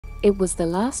It was the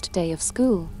last day of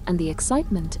school, and the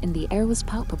excitement in the air was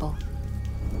palpable.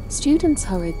 Students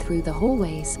hurried through the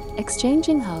hallways,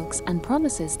 exchanging hugs and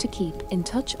promises to keep in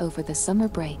touch over the summer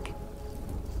break.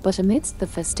 But amidst the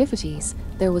festivities,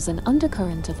 there was an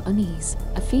undercurrent of unease,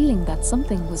 a feeling that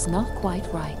something was not quite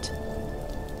right.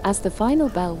 As the final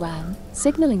bell rang,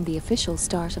 signaling the official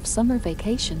start of summer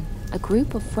vacation, a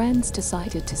group of friends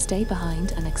decided to stay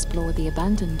behind and explore the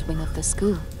abandoned wing of the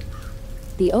school.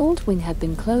 The old wing had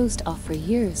been closed off for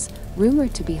years,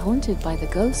 rumored to be haunted by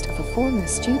the ghost of a former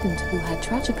student who had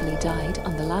tragically died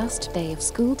on the last day of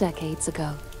school decades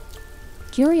ago.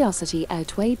 Curiosity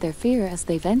outweighed their fear as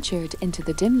they ventured into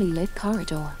the dimly lit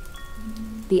corridor.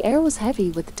 The air was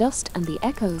heavy with dust, and the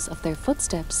echoes of their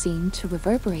footsteps seemed to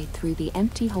reverberate through the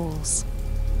empty halls.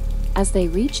 As they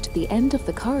reached the end of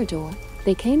the corridor,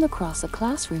 they came across a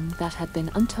classroom that had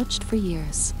been untouched for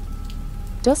years.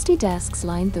 Dusty desks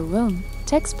lined the room,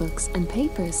 textbooks and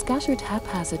papers scattered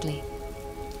haphazardly.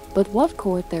 But what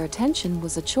caught their attention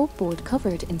was a chalkboard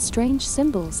covered in strange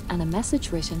symbols and a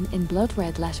message written in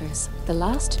blood-red letters: "The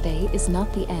last day is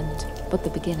not the end, but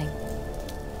the beginning."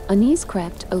 Unease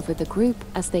crept over the group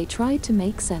as they tried to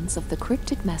make sense of the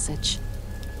cryptic message.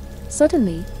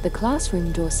 Suddenly, the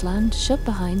classroom door slammed shut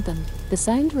behind them, the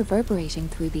sound reverberating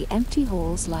through the empty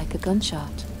halls like a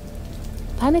gunshot.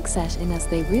 Panic set in as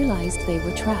they realized they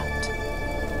were trapped.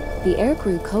 The air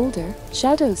grew colder,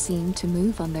 shadows seemed to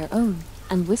move on their own,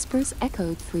 and whispers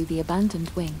echoed through the abandoned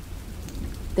wing.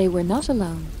 They were not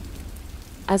alone.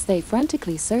 As they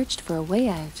frantically searched for a way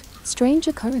out, strange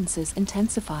occurrences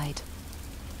intensified.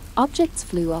 Objects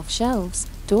flew off shelves,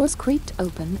 doors creaked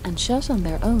open and shut on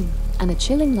their own, and a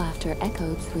chilling laughter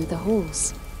echoed through the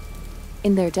halls.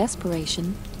 In their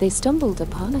desperation, they stumbled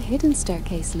upon a hidden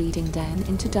staircase leading down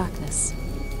into darkness.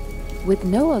 With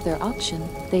no other option,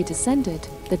 they descended,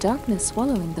 the darkness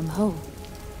swallowing them whole.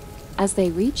 As they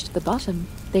reached the bottom,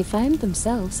 they found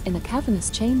themselves in a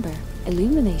cavernous chamber,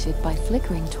 illuminated by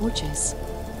flickering torches.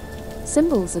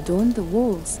 Symbols adorned the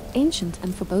walls, ancient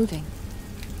and foreboding.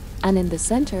 And in the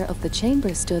center of the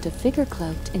chamber stood a figure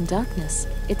cloaked in darkness,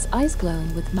 its eyes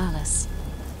glowing with malice.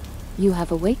 "You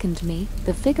have awakened me,"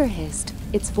 the figure hissed,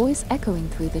 its voice echoing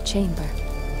through the chamber.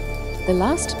 "The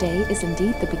last day is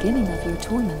indeed the beginning of your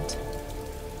torment."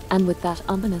 And with that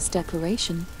ominous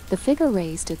declaration, the figure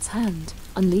raised its hand,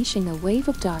 unleashing a wave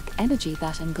of dark energy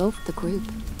that engulfed the group,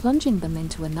 plunging them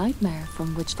into a nightmare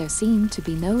from which there seemed to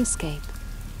be no escape.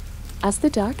 As the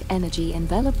dark energy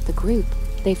enveloped the group,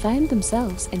 they found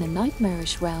themselves in a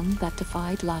nightmarish realm that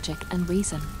defied logic and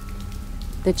reason.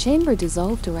 The chamber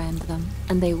dissolved around them,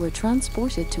 and they were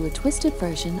transported to a twisted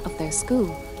version of their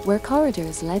school, where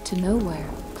corridors led to nowhere,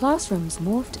 classrooms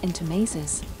morphed into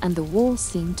mazes, and the walls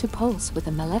seemed to pulse with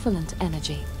a malevolent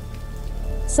energy.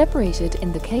 Separated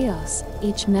in the chaos,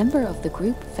 each member of the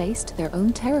group faced their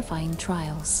own terrifying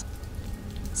trials.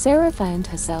 Sarah found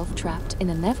herself trapped in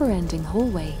a never-ending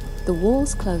hallway, the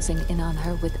walls closing in on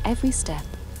her with every step.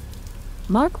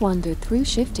 Mark wandered through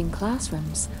shifting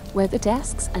classrooms, where the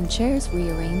desks and chairs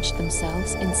rearranged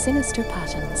themselves in sinister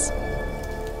patterns.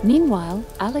 Meanwhile,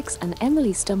 Alex and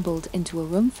Emily stumbled into a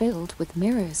room filled with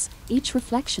mirrors, each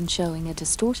reflection showing a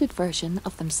distorted version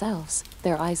of themselves,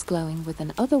 their eyes glowing with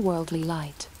an otherworldly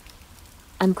light.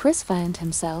 And Chris found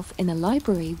himself in a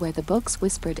library where the books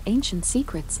whispered ancient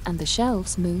secrets and the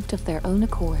shelves moved of their own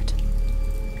accord.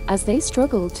 As they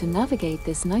struggled to navigate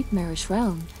this nightmarish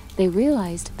realm, they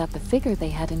realized that the figure they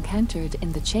had encountered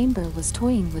in the chamber was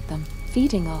toying with them,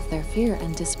 feeding off their fear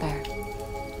and despair.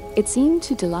 It seemed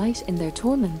to delight in their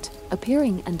torment,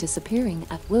 appearing and disappearing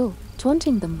at will,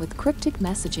 taunting them with cryptic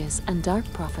messages and dark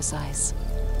prophecies.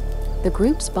 The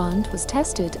group's bond was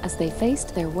tested as they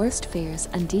faced their worst fears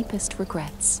and deepest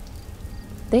regrets.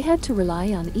 They had to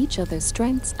rely on each other's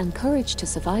strengths and courage to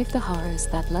survive the horrors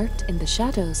that lurked in the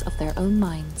shadows of their own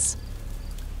minds.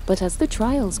 But as the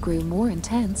trials grew more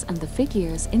intense and the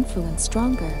figure's influence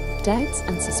stronger, doubts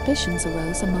and suspicions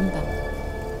arose among them.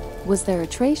 Was there a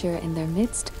traitor in their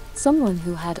midst, someone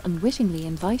who had unwittingly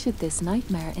invited this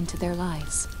nightmare into their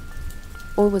lives?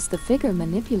 Or was the figure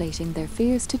manipulating their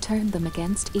fears to turn them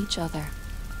against each other?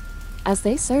 As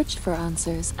they searched for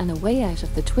answers and a way out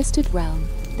of the twisted realm,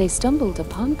 they stumbled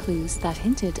upon clues that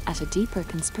hinted at a deeper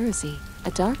conspiracy,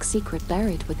 a dark secret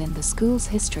buried within the school's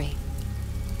history.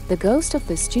 The ghost of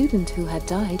the student who had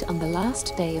died on the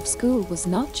last day of school was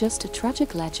not just a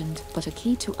tragic legend, but a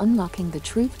key to unlocking the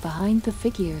truth behind the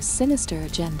figure's sinister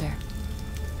agenda.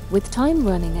 With time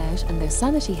running out and their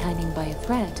sanity hanging by a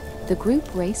thread, the group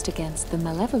raced against the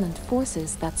malevolent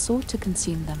forces that sought to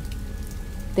consume them.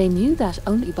 They knew that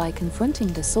only by confronting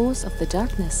the source of the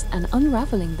darkness and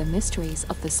unraveling the mysteries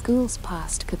of the school's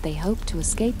past could they hope to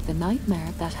escape the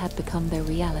nightmare that had become their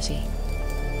reality.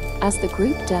 As the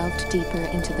group delved deeper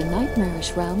into the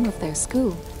nightmarish realm of their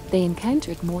school, they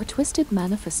encountered more twisted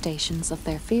manifestations of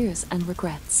their fears and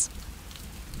regrets.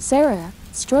 Sarah,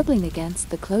 struggling against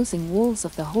the closing walls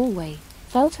of the hallway,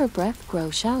 felt her breath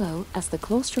grow shallow as the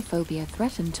claustrophobia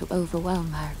threatened to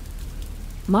overwhelm her.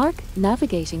 Mark,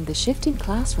 navigating the shifting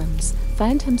classrooms,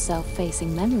 found himself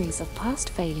facing memories of past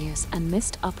failures and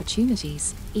missed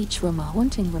opportunities, each room a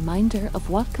haunting reminder of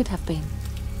what could have been.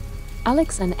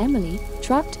 Alex and Emily,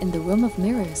 trapped in the room of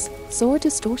mirrors, saw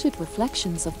distorted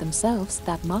reflections of themselves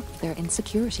that mocked their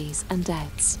insecurities and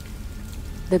doubts.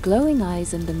 The glowing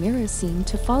eyes in the mirrors seemed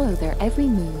to follow their every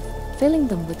move, filling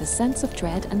them with a sense of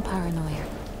dread and paranoia.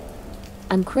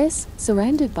 And Chris,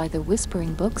 surrounded by the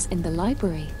whispering books in the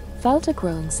library, felt a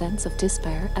growing sense of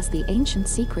despair as the ancient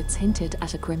secrets hinted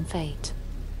at a grim fate.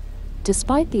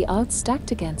 Despite the odds stacked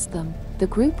against them, the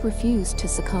group refused to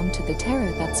succumb to the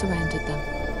terror that surrounded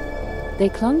them. They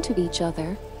clung to each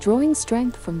other, drawing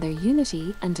strength from their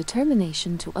unity and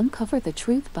determination to uncover the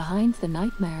truth behind the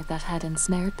nightmare that had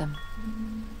ensnared them.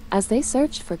 As they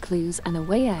searched for clues and a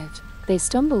way out, they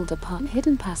stumbled upon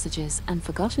hidden passages and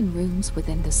forgotten rooms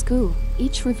within the school,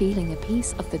 each revealing a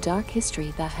piece of the dark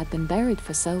history that had been buried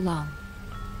for so long.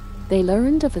 They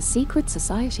learned of a secret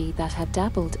society that had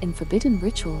dabbled in forbidden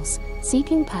rituals,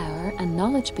 seeking power and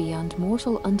knowledge beyond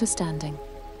mortal understanding.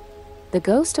 The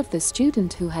ghost of the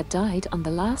student who had died on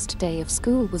the last day of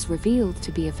school was revealed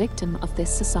to be a victim of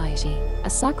this society, a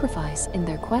sacrifice in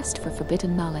their quest for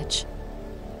forbidden knowledge.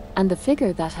 And the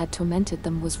figure that had tormented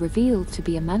them was revealed to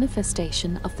be a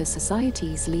manifestation of the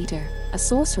society's leader, a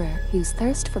sorcerer whose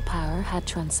thirst for power had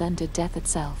transcended death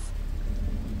itself.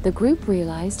 The group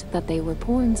realized that they were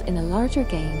pawns in a larger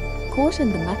game, caught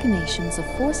in the machinations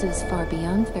of forces far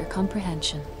beyond their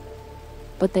comprehension.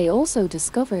 But they also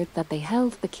discovered that they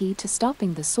held the key to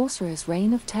stopping the sorcerer's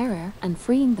reign of terror and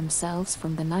freeing themselves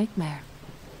from the nightmare.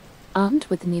 Armed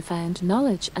with newfound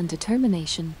knowledge and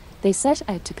determination, they set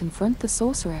out to confront the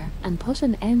sorcerer and put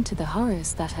an end to the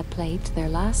horrors that had plagued their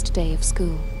last day of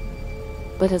school.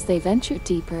 But as they ventured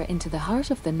deeper into the heart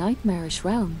of the nightmarish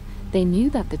realm, they knew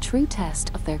that the true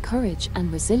test of their courage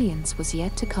and resilience was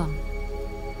yet to come.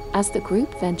 As the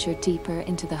group ventured deeper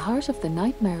into the heart of the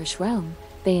nightmarish realm,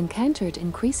 they encountered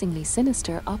increasingly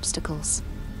sinister obstacles.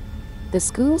 The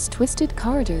school's twisted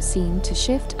corridors seemed to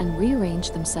shift and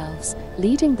rearrange themselves,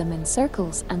 leading them in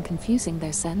circles and confusing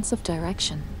their sense of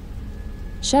direction.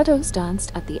 Shadows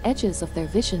danced at the edges of their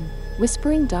vision,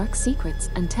 whispering dark secrets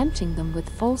and tempting them with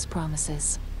false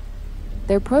promises.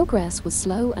 Their progress was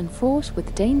slow and fraught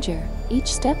with danger,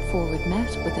 each step forward met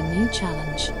with a new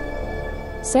challenge.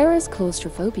 Sarah's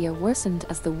claustrophobia worsened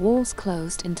as the walls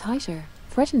closed in tighter,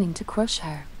 threatening to crush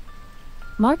her.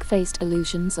 Mark faced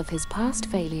illusions of his past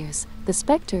failures, the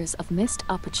specters of missed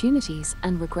opportunities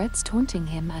and regrets taunting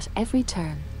him at every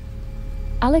turn.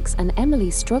 Alex and Emily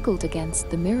struggled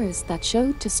against the mirrors that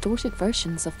showed distorted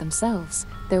versions of themselves,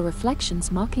 their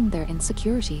reflections mocking their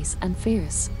insecurities and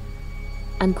fears.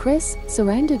 And Chris,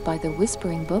 surrounded by the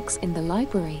whispering books in the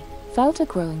library, felt a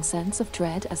growing sense of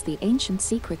dread as the ancient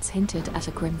secrets hinted at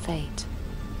a grim fate.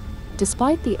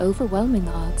 Despite the overwhelming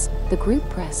odds, the group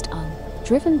pressed on,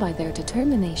 driven by their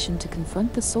determination to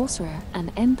confront the sorcerer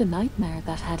and end the nightmare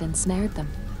that had ensnared them.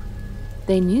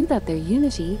 They knew that their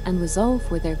unity and resolve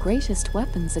were their greatest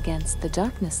weapons against the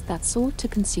darkness that sought to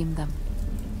consume them.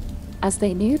 As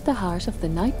they neared the heart of the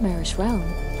nightmarish realm,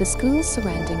 the school's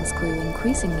surroundings grew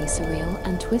increasingly surreal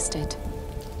and twisted.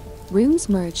 Rooms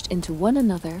merged into one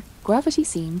another, gravity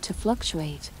seemed to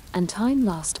fluctuate, and time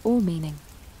lost all meaning.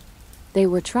 They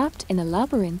were trapped in a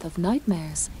labyrinth of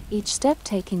nightmares, each step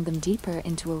taking them deeper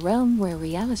into a realm where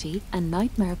reality and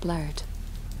nightmare blurred.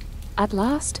 At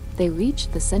last, they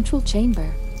reached the central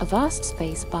chamber, a vast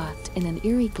space bathed in an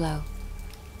eerie glow.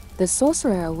 The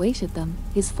sorcerer awaited them,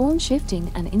 his form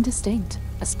shifting and indistinct,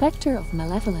 a spectre of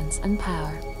malevolence and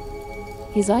power.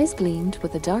 His eyes gleamed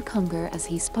with a dark hunger as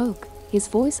he spoke, his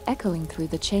voice echoing through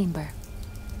the chamber.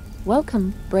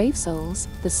 "Welcome, brave souls,"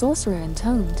 the sorcerer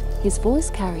intoned, his voice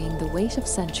carrying the weight of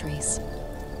centuries.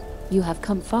 "You have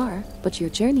come far, but your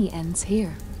journey ends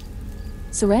here.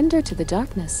 Surrender to the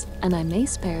darkness, and I may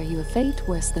spare you a fate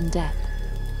worse than death."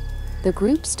 The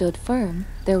group stood firm,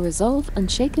 their resolve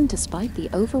unshaken despite the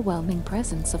overwhelming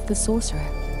presence of the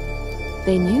sorcerer.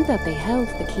 They knew that they held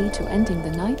the key to ending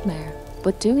the nightmare,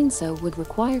 but doing so would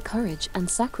require courage and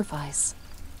sacrifice.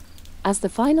 As the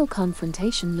final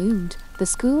confrontation loomed, the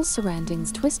school's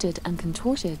surroundings twisted and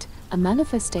contorted, a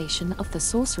manifestation of the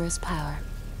sorcerer's power.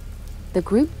 The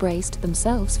group braced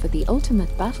themselves for the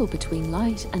ultimate battle between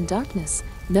light and darkness,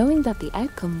 knowing that the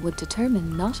outcome would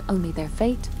determine not only their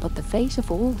fate but the fate of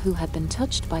all who had been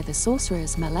touched by the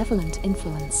sorcerer's malevolent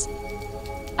influence.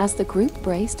 As the group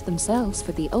braced themselves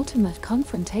for the ultimate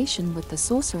confrontation with the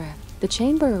sorcerer, the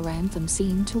chamber around them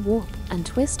seemed to warp and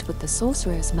twist with the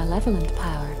sorcerer's malevolent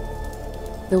power.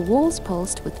 The walls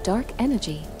pulsed with dark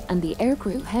energy, and the air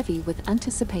grew heavy with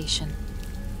anticipation.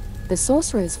 The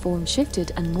sorcerer's form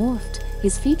shifted and morphed,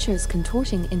 his features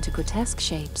contorting into grotesque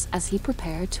shapes as he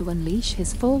prepared to unleash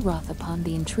his full wrath upon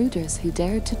the intruders who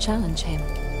dared to challenge him.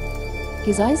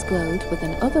 His eyes glowed with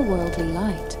an otherworldly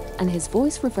light, and his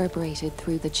voice reverberated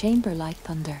through the chamber like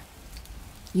thunder.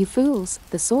 "You fools,"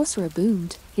 the sorcerer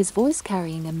boomed, his voice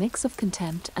carrying a mix of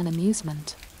contempt and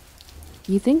amusement.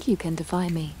 "You think you can defy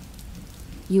me?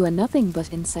 You are nothing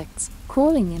but insects,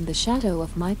 crawling in the shadow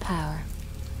of my power."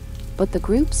 But the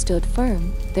group stood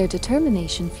firm, their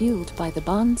determination fueled by the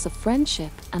bonds of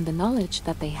friendship and the knowledge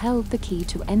that they held the key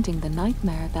to ending the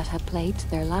nightmare that had plagued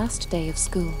their last day of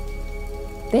school.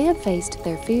 They had faced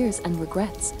their fears and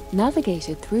regrets,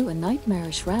 navigated through a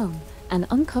nightmarish realm, and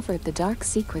uncovered the dark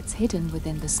secrets hidden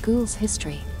within the school's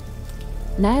history.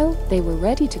 Now, they were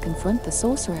ready to confront the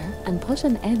sorcerer and put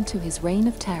an end to his reign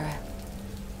of terror.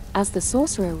 As the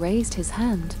sorcerer raised his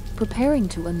hand, preparing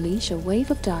to unleash a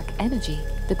wave of dark energy,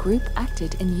 the group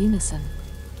acted in unison.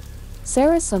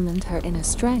 Sarah summoned her inner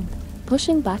strength,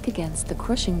 pushing back against the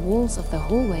crushing walls of the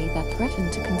hallway that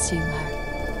threatened to consume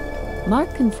her.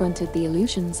 Mark confronted the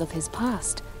illusions of his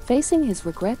past, facing his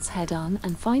regrets head-on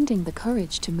and finding the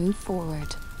courage to move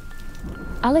forward.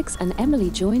 Alex and Emily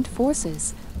joined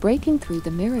forces, breaking through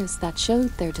the mirrors that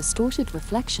showed their distorted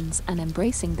reflections and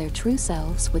embracing their true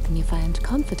selves with newfound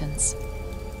confidence.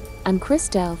 And Chris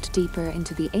delved deeper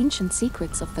into the ancient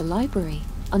secrets of the library,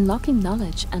 unlocking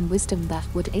knowledge and wisdom that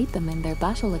would aid them in their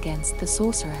battle against the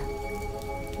sorcerer.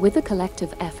 With a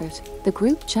collective effort, the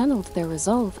group channeled their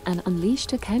resolve and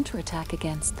unleashed a counterattack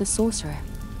against the sorcerer.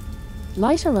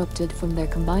 Light erupted from their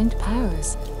combined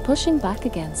powers, pushing back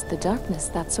against the darkness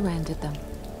that surrounded them.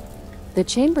 The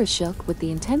chamber shook with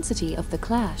the intensity of the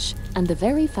clash, and the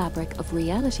very fabric of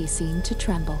reality seemed to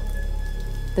tremble.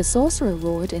 The sorcerer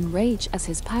roared in rage as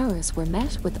his powers were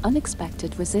met with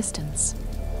unexpected resistance.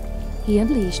 He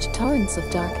unleashed torrents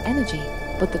of dark energy,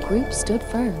 but the group stood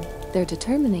firm, their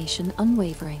determination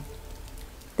unwavering.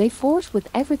 They fought with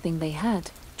everything they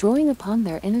had, drawing upon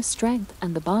their inner strength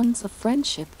and the bonds of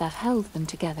friendship that held them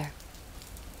together.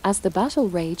 As the battle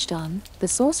raged on, the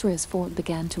sorcerer's form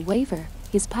began to waver,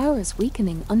 his powers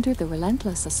weakening under the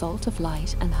relentless assault of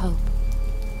light and hope.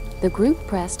 The group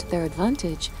pressed their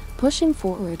advantage, pushing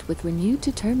forward with renewed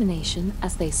determination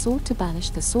as they sought to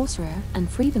banish the sorcerer and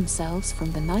free themselves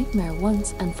from the nightmare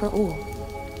once and for all.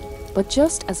 But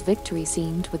just as victory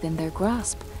seemed within their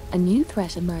grasp, a new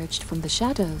threat emerged from the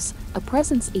shadows, a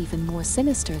presence even more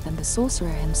sinister than the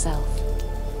sorcerer himself.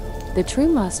 The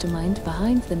true mastermind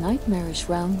behind the nightmarish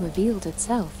realm revealed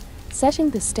itself,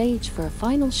 setting the stage for a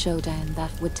final showdown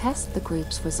that would test the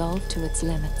group's resolve to its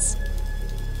limits.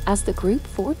 As the group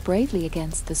fought bravely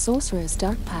against the sorcerer's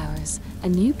dark powers, a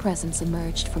new presence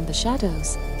emerged from the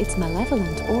shadows, its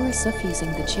malevolent aura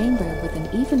suffusing the chamber with an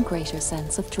even greater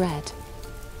sense of dread.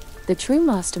 The true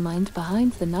mastermind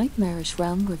behind the nightmarish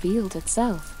realm revealed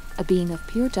itself, a being of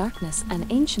pure darkness and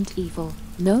ancient evil,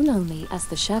 known only as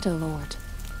the Shadow Lord.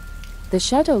 The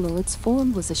Shadow Lord's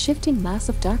form was a shifting mass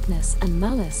of darkness and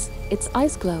malice, its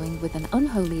eyes glowing with an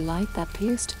unholy light that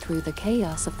pierced through the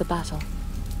chaos of the battle.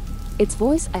 Its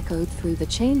voice echoed through the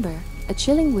chamber, a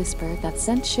chilling whisper that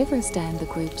sent shivers down the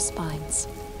group's spines.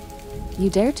 "You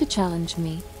dare to challenge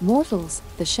me, mortals,"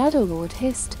 the Shadow Lord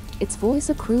hissed, its voice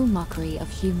a cruel mockery of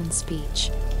human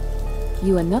speech.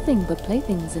 "You are nothing but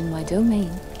playthings in my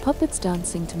domain, puppets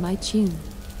dancing to my tune."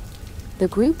 The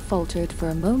group faltered for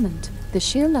a moment, the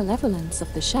sheer malevolence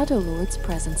of the Shadow Lord's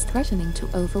presence threatening to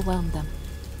overwhelm them.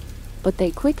 But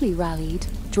they quickly rallied,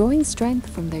 drawing strength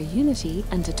from their unity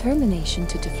and determination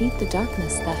to defeat the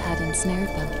darkness that had ensnared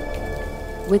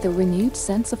them. With a renewed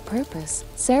sense of purpose,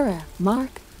 Sarah,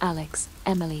 Mark, Alex,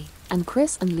 Emily, and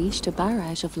Chris unleashed a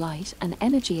barrage of light and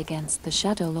energy against the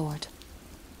Shadow Lord.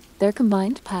 Their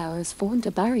combined powers formed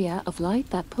a barrier of light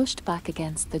that pushed back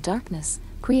against the darkness,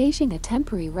 creating a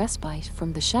temporary respite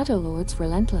from the Shadow Lord's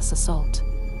relentless assault.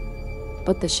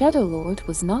 But the Shadow Lord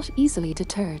was not easily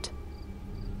deterred.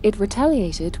 It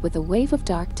retaliated with a wave of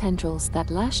dark tendrils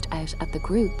that lashed out at the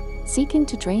group, seeking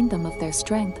to drain them of their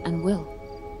strength and will.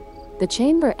 The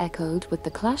chamber echoed with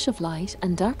the clash of light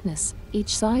and darkness,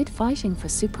 each side fighting for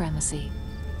supremacy.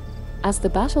 As the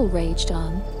battle raged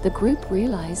on, the group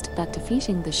realized that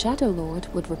defeating the Shadow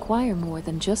Lord would require more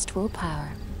than just raw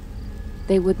power.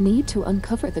 They would need to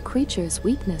uncover the creature's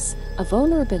weakness, a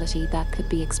vulnerability that could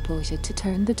be exploited to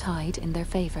turn the tide in their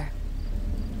favor.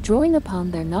 Drawing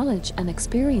upon their knowledge and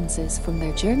experiences from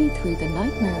their journey through the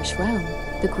nightmarish realm,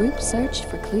 the group searched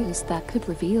for clues that could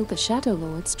reveal the Shadow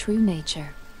Lord's true nature.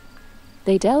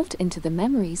 They delved into the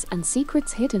memories and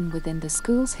secrets hidden within the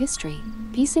school's history,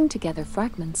 piecing together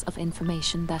fragments of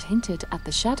information that hinted at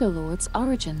the Shadow Lord's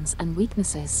origins and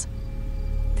weaknesses.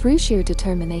 Through sheer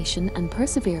determination and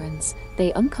perseverance,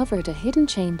 they uncovered a hidden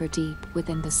chamber deep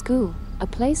within the school, a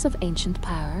place of ancient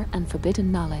power and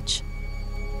forbidden knowledge.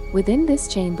 Within this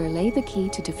chamber lay the key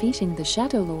to defeating the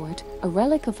Shadow Lord, a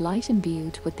relic of light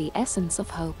imbued with the essence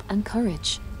of hope and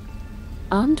courage.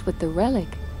 Armed with the relic,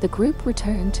 the group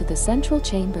returned to the central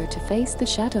chamber to face the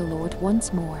Shadow Lord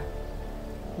once more.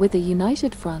 With a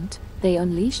united front, they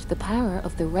unleashed the power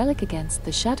of the relic against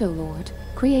the Shadow Lord,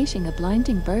 creating a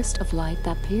blinding burst of light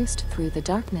that pierced through the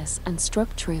darkness and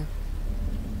struck true.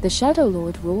 The Shadow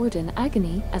Lord roared in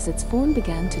agony as its form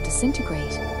began to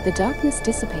disintegrate, the darkness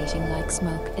dissipating like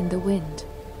smoke in the wind.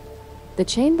 The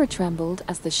chamber trembled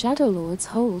as the Shadow Lord's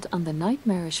hold on the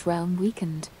nightmarish realm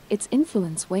weakened, its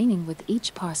influence waning with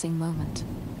each passing moment.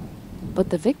 But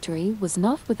the victory was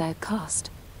not without cost.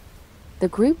 The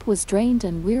group was drained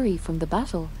and weary from the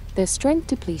battle, their strength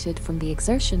depleted from the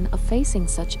exertion of facing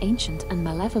such ancient and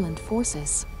malevolent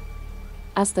forces.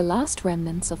 As the last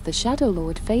remnants of the Shadow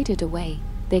Lord faded away,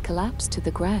 they collapsed to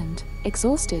the ground,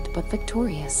 exhausted but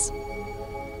victorious.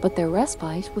 But their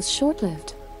respite was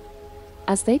short-lived.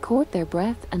 As they caught their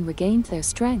breath and regained their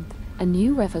strength, a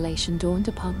new revelation dawned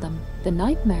upon them: the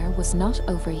nightmare was not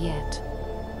over yet.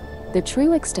 The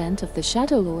true extent of the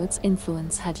Shadow Lord's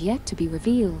influence had yet to be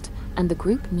revealed, and the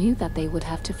group knew that they would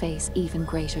have to face even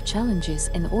greater challenges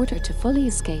in order to fully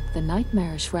escape the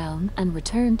nightmarish realm and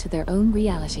return to their own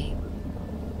reality.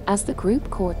 As the group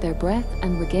caught their breath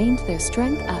and regained their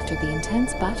strength after the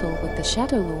intense battle with the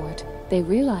Shadow Lord, they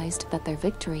realized that their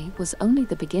victory was only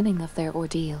the beginning of their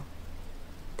ordeal.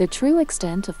 The true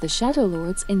extent of the Shadow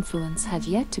Lord's influence had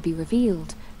yet to be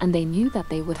revealed, and they knew that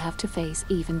they would have to face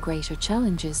even greater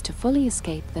challenges to fully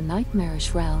escape the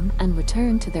nightmarish realm and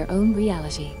return to their own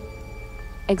reality.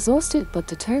 Exhausted but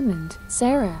determined,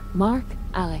 Sarah, Mark,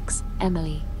 Alex,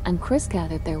 Emily, and Chris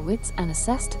gathered their wits and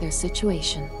assessed their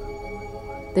situation.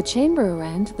 The chamber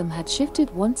around them had shifted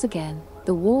once again,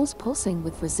 the walls pulsing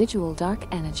with residual dark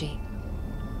energy.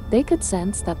 They could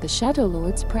sense that the Shadow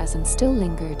Lord's presence still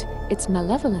lingered, its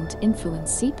malevolent influence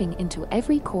seeping into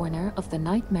every corner of the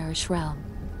nightmarish realm.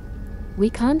 "We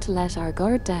can't let our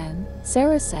guard down,"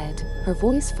 Sarah said, her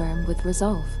voice firm with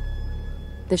resolve.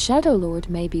 "The Shadow Lord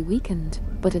may be weakened,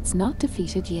 but it's not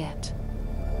defeated yet.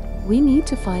 We need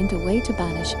to find a way to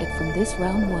banish it from this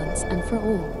realm once and for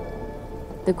all."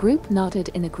 The group nodded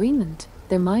in agreement,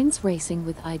 their minds racing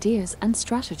with ideas and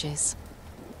strategies.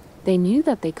 They knew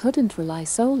that they couldn't rely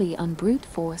solely on brute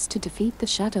force to defeat the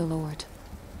Shadow Lord.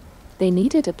 They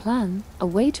needed a plan, a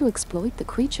way to exploit the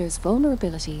creature's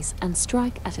vulnerabilities and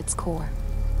strike at its core.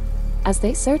 As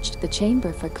they searched the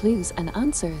chamber for clues and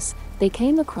answers, they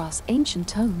came across ancient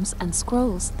tomes and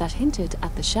scrolls that hinted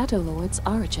at the Shadow Lord's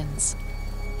origins.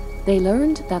 They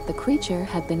learned that the creature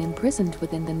had been imprisoned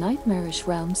within the nightmarish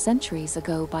realm centuries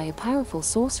ago by a powerful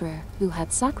sorcerer who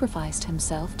had sacrificed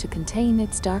himself to contain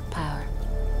its dark power.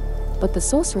 But the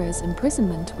sorcerer's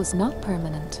imprisonment was not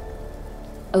permanent.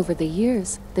 Over the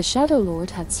years, the Shadow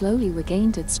Lord had slowly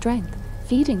regained its strength,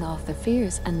 feeding off the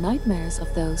fears and nightmares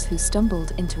of those who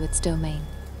stumbled into its domain.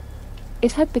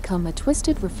 It had become a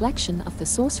twisted reflection of the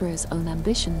sorcerer's own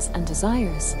ambitions and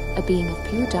desires, a being of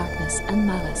pure darkness and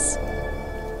malice.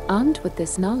 Armed with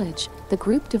this knowledge, the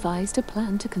group devised a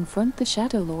plan to confront the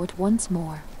Shadow Lord once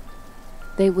more.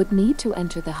 They would need to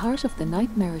enter the heart of the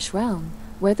nightmarish realm,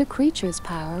 where the creature's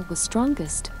power was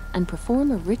strongest, and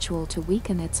perform a ritual to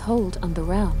weaken its hold on the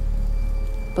realm.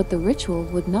 But the ritual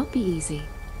would not be easy.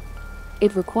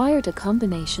 It required a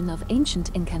combination of ancient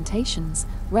incantations,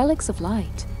 relics of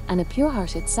light, and a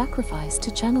pure-hearted sacrifice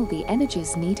to channel the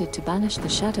energies needed to banish the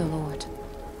Shadow Lord.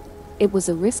 It was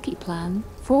a risky plan,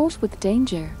 fraught with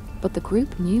danger, but the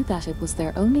group knew that it was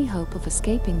their only hope of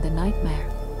escaping the nightmare.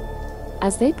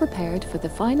 As they prepared for the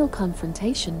final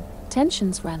confrontation,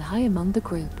 tensions ran high among the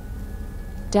group.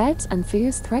 Doubts and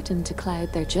fears threatened to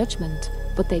cloud their judgment,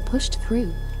 but they pushed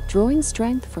through, drawing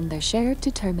strength from their shared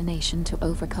determination to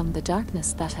overcome the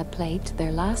darkness that had plagued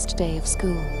their last day of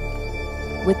school.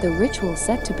 With the ritual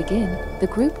set to begin, the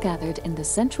group gathered in the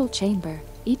central chamber,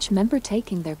 each member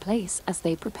taking their place as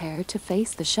they prepared to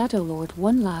face the Shadow Lord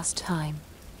one last time.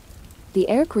 The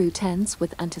air grew tense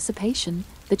with anticipation,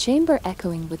 the chamber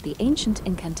echoing with the ancient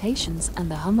incantations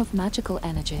and the hum of magical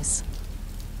energies.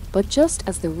 But just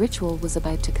as the ritual was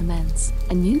about to commence,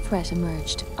 a new threat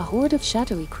emerged. A horde of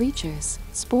shadowy creatures,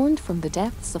 spawned from the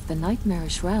depths of the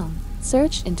nightmarish realm,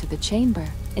 surged into the chamber,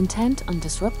 intent on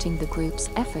disrupting the group's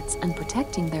efforts and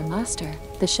protecting their master,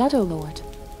 the Shadow Lord.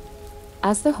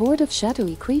 As the horde of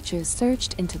shadowy creatures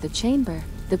surged into the chamber,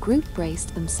 the group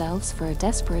braced themselves for a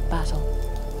desperate battle.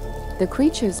 The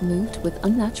creatures moved with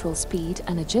unnatural speed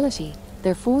and agility,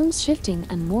 their forms shifting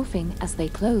and morphing as they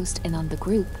closed in on the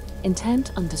group,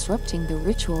 intent on disrupting the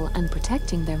ritual and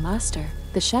protecting their master,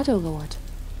 the Shadow Lord.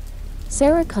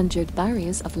 Sarah conjured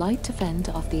barriers of light to fend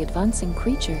off the advancing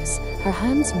creatures, her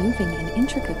hands moving in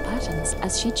intricate patterns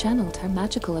as she channeled her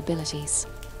magical abilities.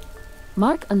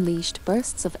 Mark unleashed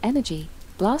bursts of energy,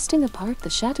 blasting apart the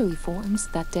shadowy forms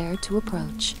that dared to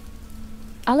approach.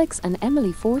 Alex and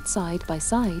Emily fought side by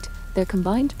side, their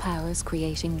combined powers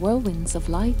creating whirlwinds of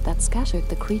light that scattered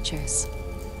the creatures.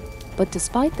 But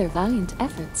despite their valiant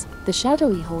efforts, the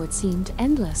shadowy horde seemed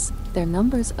endless, their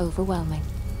numbers overwhelming.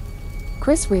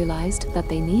 Chris realized that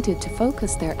they needed to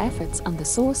focus their efforts on the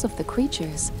source of the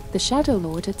creatures, the Shadow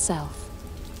Lord itself.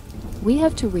 "We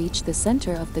have to reach the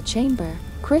center of the chamber,"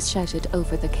 Chris shouted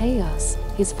over the chaos,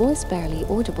 his voice barely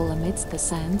audible amidst the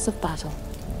sounds of battle.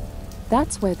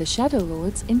 "That's where the Shadow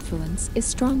Lord's influence is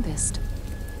strongest.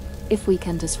 If we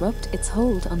can disrupt its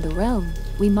hold on the realm,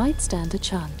 we might stand a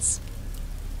chance."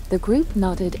 The group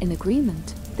nodded in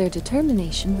agreement, their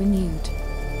determination renewed.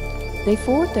 They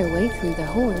fought their way through the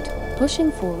horde,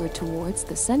 pushing forward towards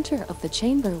the center of the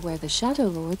chamber where the Shadow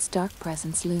Lord's dark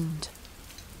presence loomed.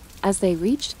 As they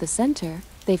reached the center,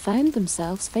 they found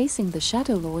themselves facing the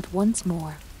Shadow Lord once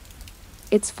more.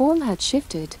 Its form had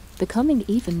shifted, becoming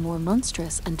even more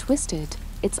monstrous and twisted,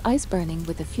 its eyes burning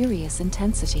with a furious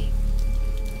intensity.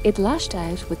 It lashed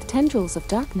out with tendrils of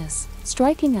darkness,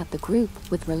 striking at the group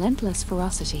with relentless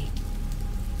ferocity.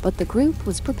 But the group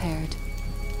was prepared.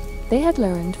 They had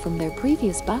learned from their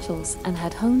previous battles and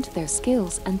had honed their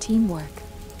skills and teamwork.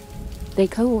 They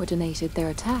coordinated their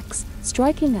attacks,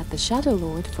 striking at the Shadow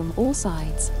Lord from all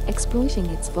sides, exploiting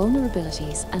its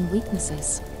vulnerabilities and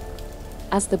weaknesses.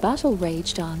 As the battle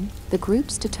raged on, the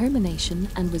group's determination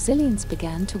and resilience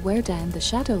began to wear down the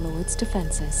Shadow Lord's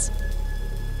defenses.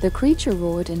 The creature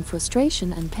roared in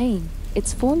frustration and pain,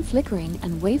 its form flickering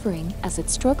and wavering as it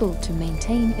struggled to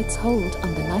maintain its hold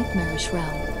on the nightmarish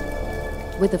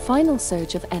realm. With a final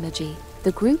surge of energy,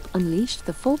 the group unleashed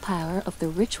the full power of the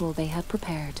ritual they had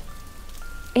prepared.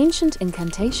 Ancient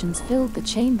incantations filled the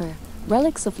chamber,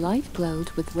 relics of light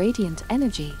glowed with radiant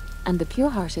energy, and the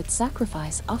pure-hearted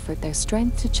sacrifice offered their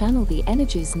strength to channel the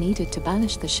energies needed to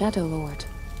banish the Shadow Lord.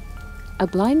 A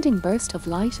blinding burst of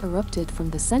light erupted from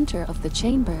the center of the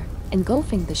chamber,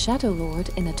 engulfing the Shadow Lord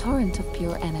in a torrent of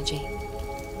pure energy.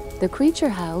 The creature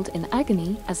howled in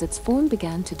agony as its form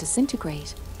began to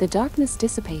disintegrate, the darkness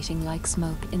dissipating like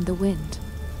smoke in the wind.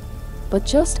 But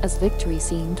just as victory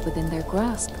seemed within their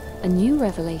grasp, a new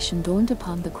revelation dawned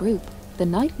upon the group: the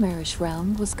nightmarish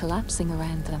realm was collapsing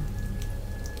around them.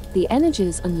 The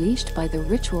energies unleashed by the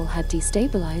ritual had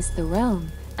destabilized the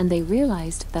realm, and they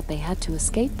realized that they had to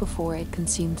escape before it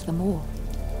consumed them all.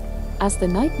 As the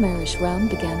nightmarish realm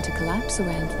began to collapse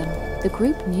around them, the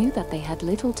group knew that they had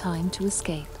little time to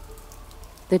escape.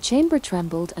 The chamber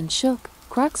trembled and shook,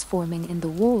 cracks forming in the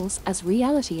walls as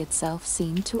reality itself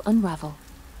seemed to unravel.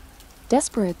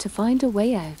 Desperate to find a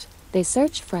way out, they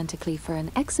searched frantically for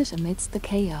an exit amidst the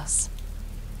chaos.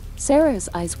 Sarah's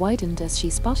eyes widened as she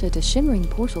spotted a shimmering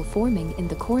portal forming in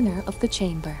the corner of the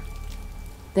chamber.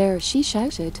 "There," she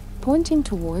shouted, pointing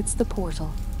towards the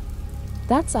portal.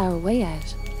 "That's our way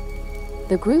out."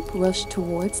 The group rushed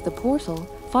towards the portal,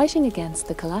 fighting against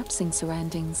the collapsing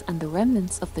surroundings and the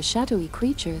remnants of the shadowy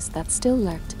creatures that still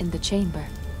lurked in the chamber.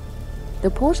 The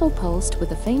portal pulsed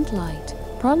with a faint light,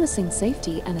 promising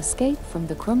safety and escape from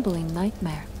the crumbling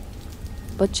nightmare.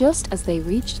 But just as they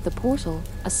reached the portal,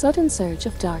 a sudden surge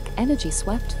of dark energy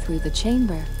swept through the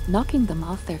chamber, knocking them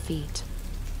off their feet.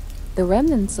 The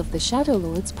remnants of the Shadow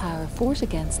Lord's power fought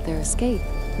against their escape,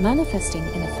 manifesting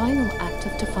in a final act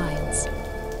of defiance.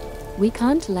 "We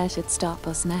can't let it stop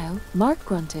us now," Mark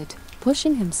grunted,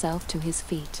 pushing himself to his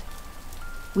feet.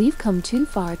 "We've come too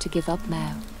far to give up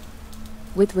now."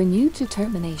 With renewed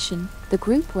determination, the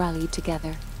group rallied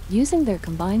together, using their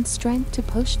combined strength to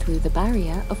push through the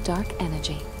barrier of dark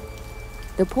energy.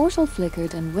 The portal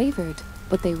flickered and wavered,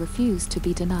 but they refused to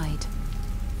be denied.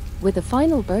 With a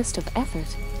final burst of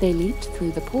effort, they leaped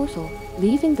through the portal,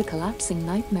 leaving the collapsing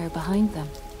nightmare behind them.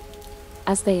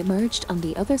 As they emerged on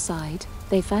the other side,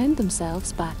 they found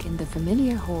themselves back in the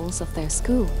familiar halls of their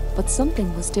school, but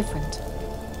something was different.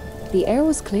 The air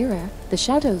was clearer, the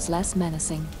shadows less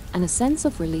menacing, and a sense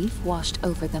of relief washed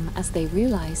over them as they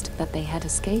realized that they had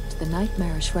escaped the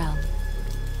nightmarish realm.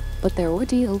 But their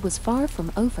ordeal was far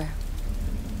from over.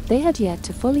 They had yet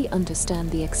to fully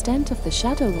understand the extent of the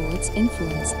Shadow Lord's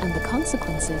influence and the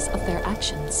consequences of their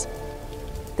actions.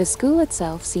 The school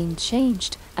itself seemed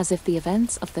changed, as if the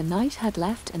events of the night had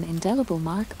left an indelible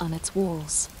mark on its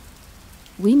walls.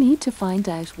 "We need to find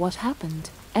out what happened,"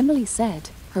 Emily said,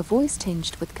 her voice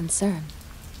tinged with concern.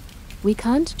 "We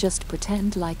can't just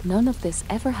pretend like none of this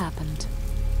ever happened."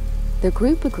 The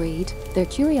group agreed, their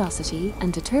curiosity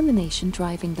and determination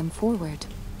driving them forward.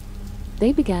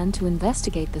 They began to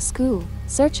investigate the school,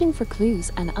 searching for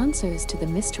clues and answers to the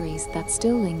mysteries that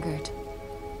still lingered.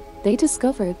 They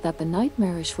discovered that the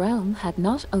nightmarish realm had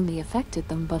not only affected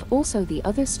them but also the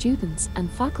other students and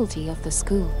faculty of the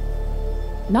school.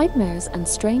 Nightmares and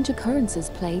strange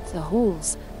occurrences plagued the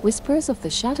halls, whispers of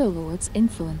the Shadow Lord's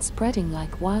influence spreading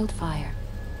like wildfire.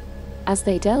 As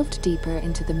they delved deeper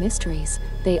into the mysteries,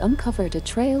 they uncovered a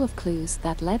trail of clues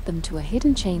that led them to a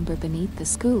hidden chamber beneath the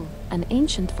school, an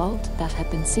ancient vault that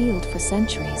had been sealed for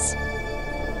centuries.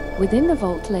 Within the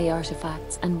vault lay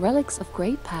artifacts and relics of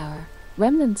great power,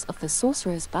 remnants of the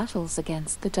sorcerer's battles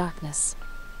against the darkness.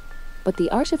 But the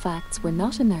artifacts were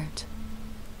not inert.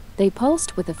 They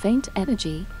pulsed with a faint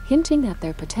energy, hinting at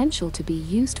their potential to be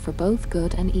used for both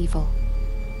good and evil.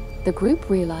 The group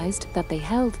realized that they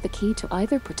held the key to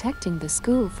either protecting the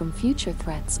school from future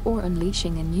threats or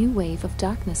unleashing a new wave of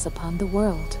darkness upon the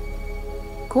world.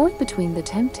 Caught between the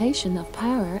temptation of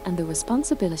power and the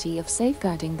responsibility of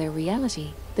safeguarding their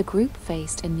reality, the group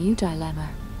faced a new dilemma.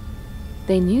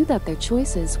 They knew that their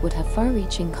choices would have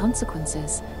far-reaching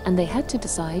consequences, and they had to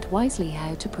decide wisely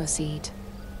how to proceed.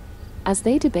 As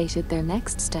they debated their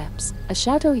next steps, a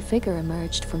shadowy figure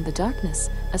emerged from the darkness,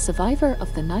 a survivor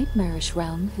of the nightmarish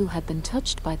realm who had been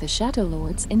touched by the Shadow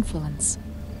Lord's influence.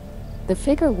 The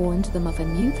figure warned them of a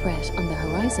new threat on the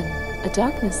horizon, a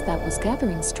darkness that was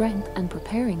gathering strength and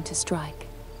preparing to strike.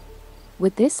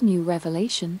 With this new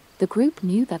revelation, the group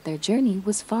knew that their journey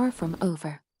was far from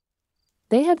over.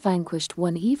 They had vanquished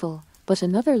one evil, but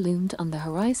another loomed on the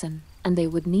horizon, and they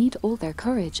would need all their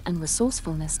courage and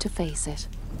resourcefulness to face it.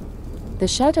 The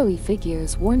shadowy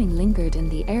figure's warning lingered in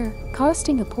the air,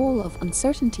 casting a pall of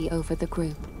uncertainty over the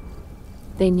group.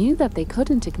 They knew that they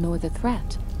couldn't ignore the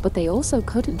threat, but they also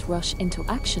couldn't rush into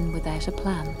action without a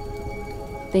plan.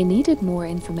 They needed more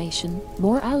information,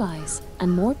 more allies,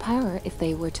 and more power if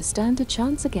they were to stand a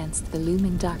chance against the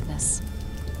looming darkness.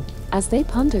 As they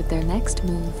pondered their next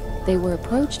move, they were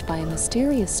approached by a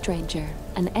mysterious stranger,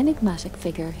 an enigmatic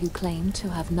figure who claimed to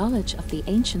have knowledge of the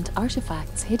ancient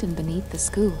artifacts hidden beneath the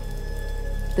school.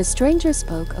 The stranger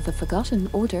spoke of a forgotten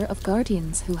order of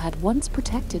guardians who had once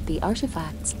protected the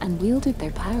artifacts and wielded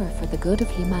their power for the good of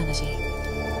humanity.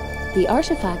 "The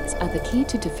artifacts are the key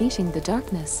to defeating the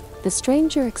darkness," the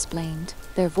stranger explained,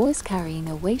 their voice carrying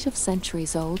a weight of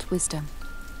centuries-old wisdom.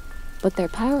 "But their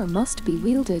power must be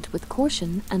wielded with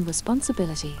caution and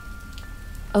responsibility.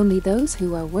 Only those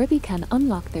who are worthy can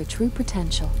unlock their true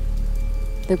potential."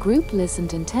 The group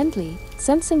listened intently,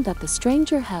 sensing that the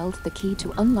stranger held the key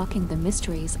to unlocking the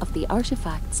mysteries of the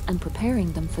artifacts and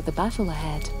preparing them for the battle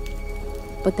ahead.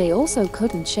 But they also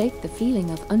couldn't shake the feeling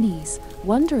of unease,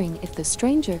 wondering if the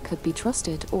stranger could be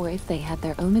trusted or if they had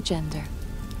their own agenda.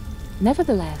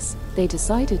 Nevertheless, they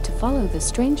decided to follow the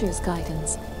stranger's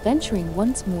guidance, venturing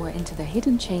once more into the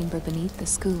hidden chamber beneath the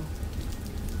school.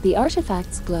 The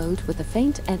artifacts glowed with a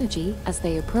faint energy as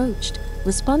they approached,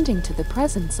 responding to the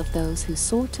presence of those who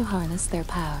sought to harness their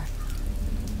power.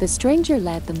 The stranger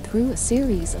led them through a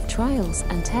series of trials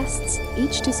and tests,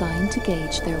 each designed to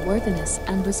gauge their worthiness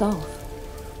and resolve.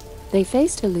 They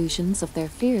faced illusions of their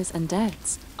fears and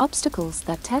doubts, obstacles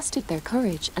that tested their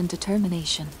courage and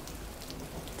determination.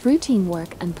 Through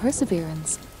teamwork and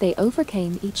perseverance, they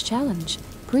overcame each challenge,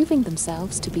 proving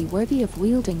themselves to be worthy of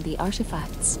wielding the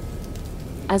artifacts.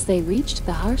 As they reached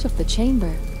the heart of the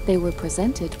chamber, they were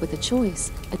presented with a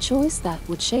choice that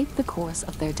would shape the course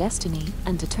of their destiny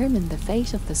and determine the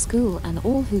fate of the school and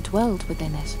all who dwelled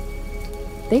within it.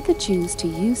 They could choose to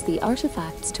use the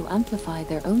artifacts to amplify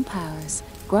their own powers,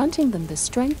 granting them the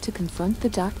strength to confront the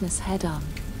darkness head-on.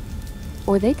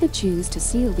 Or they could choose to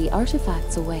seal the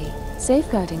artifacts away,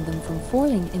 safeguarding them from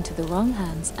falling into the wrong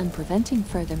hands and preventing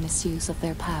further misuse of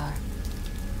their power.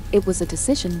 It was a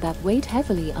decision that weighed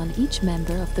heavily on each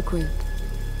member of the group.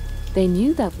 They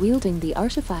knew that wielding the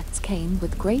artifacts came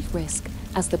with great risk,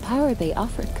 as the power they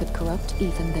offered could corrupt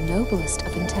even the noblest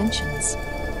of intentions.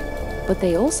 But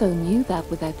they also knew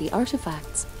that without the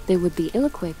artifacts, they would be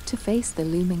ill-equipped to face the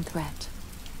looming threat.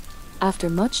 After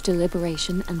much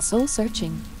deliberation and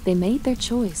soul-searching, they made their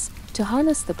choice to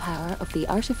harness the power of the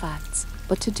artifacts,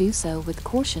 but to do so with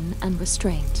caution and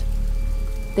restraint.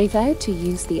 They vowed to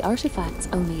use the artifacts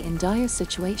only in dire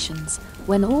situations,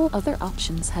 when all other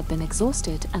options had been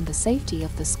exhausted and the safety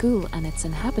of the school and its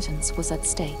inhabitants was at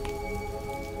stake.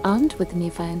 Armed with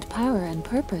newfound power and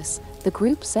purpose, the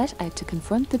group set out to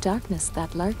confront the darkness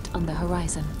that lurked on the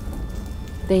horizon.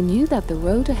 They knew that the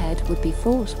road ahead would be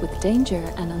fraught with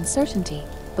danger and uncertainty,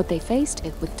 but they faced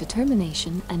it with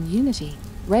determination and unity,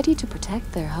 ready to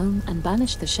protect their home and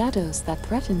banish the shadows that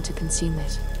threatened to consume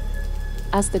it.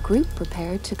 As the group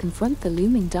prepared to confront the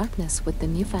looming darkness with the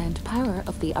newfound power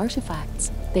of the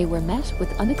artifacts, they were met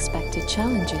with unexpected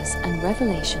challenges and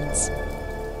revelations.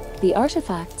 The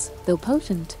artifacts, though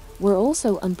potent, were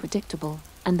also unpredictable,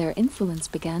 and their influence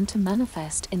began to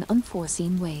manifest in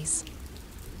unforeseen ways.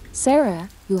 Sarah,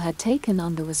 who had taken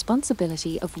on the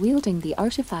responsibility of wielding the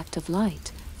artifact of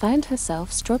light, found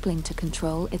herself struggling to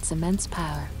control its immense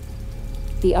power.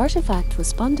 The artifact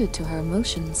responded to her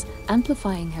emotions,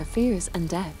 amplifying her fears and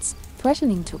doubts,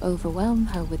 threatening to overwhelm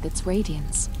her with its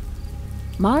radiance.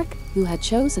 Mark, who had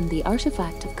chosen the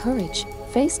artifact of courage,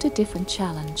 faced a different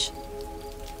challenge.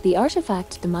 The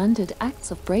artifact demanded acts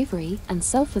of bravery and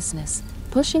selflessness,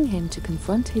 pushing him to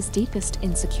confront his deepest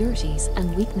insecurities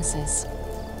and weaknesses.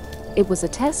 It was a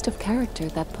test of character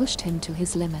that pushed him to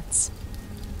his limits.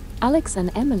 Alex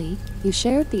and Emily, who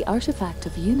shared the artifact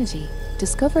of unity,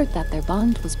 discovered that their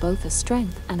bond was both a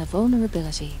strength and a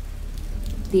vulnerability.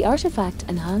 The artifact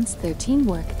enhanced their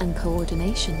teamwork and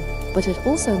coordination, but it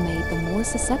also made them more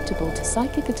susceptible to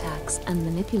psychic attacks and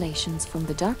manipulations from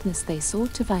the darkness they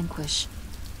sought to vanquish.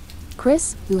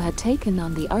 Chris, who had taken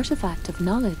on the artifact of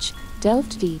knowledge,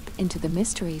 delved deep into the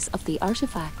mysteries of the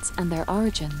artifacts and their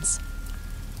origins.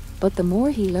 But the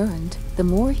more he learned, the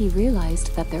more he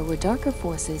realized that there were darker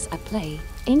forces at play,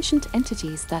 ancient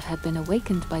entities that had been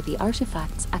awakened by the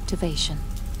artifact's activation.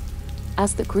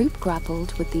 As the group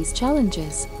grappled with these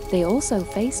challenges, they also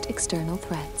faced external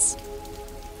threats.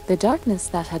 The darkness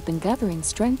that had been gathering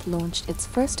strength launched its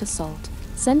first assault,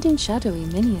 sending shadowy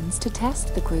minions to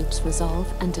test the group's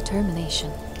resolve and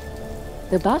determination.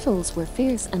 The battles were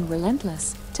fierce and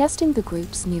relentless, testing the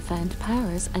group's newfound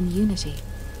powers and unity.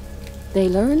 They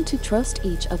learned to trust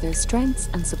each other's strengths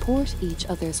and support each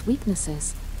other's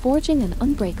weaknesses, forging an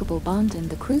unbreakable bond in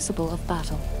the crucible of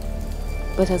battle.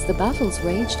 But as the battles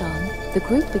raged on, the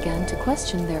group began to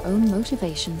question their own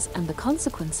motivations and the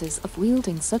consequences of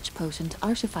wielding such potent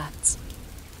artifacts.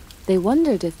 They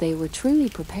wondered if they were truly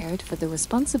prepared for the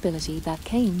responsibility that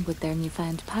came with their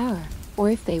newfound power, or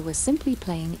if they were simply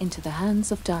playing into the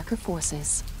hands of darker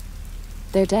forces.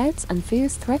 Their doubts and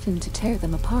fears threatened to tear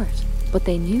them apart, but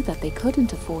they knew that they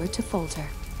couldn't afford to falter.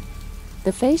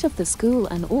 The fate of the school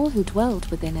and all who dwelled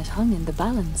within it hung in the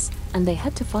balance, and they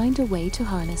had to find a way to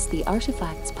harness the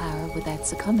artifact's power without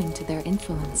succumbing to their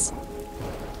influence.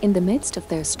 In the midst of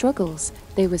their struggles,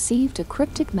 they received a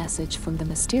cryptic message from the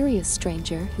mysterious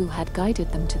stranger who had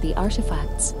guided them to the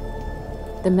artifacts.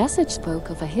 The message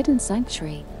spoke of a hidden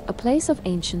sanctuary, a place of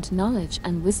ancient knowledge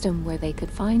and wisdom where they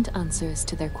could find answers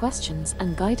to their questions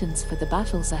and guidance for the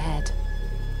battles ahead.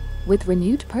 With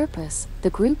renewed purpose,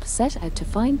 the group set out to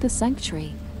find the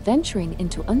sanctuary, venturing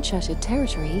into uncharted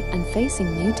territory and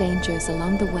facing new dangers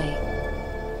along the way.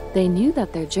 They knew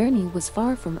that their journey was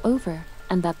far from over,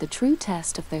 and that the true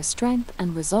test of their strength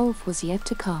and resolve was yet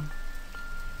to come.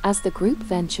 As the group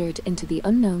ventured into the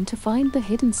unknown to find the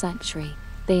hidden sanctuary,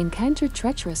 they encountered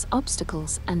treacherous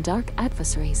obstacles and dark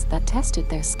adversaries that tested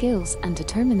their skills and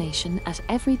determination at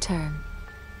every turn.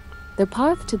 Their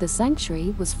path to the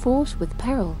sanctuary was fraught with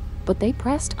peril, but they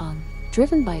pressed on,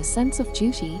 driven by a sense of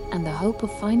duty and the hope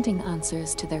of finding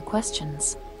answers to their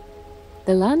questions.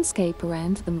 The landscape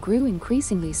around them grew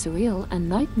increasingly surreal and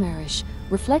nightmarish,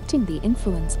 reflecting the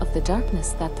influence of the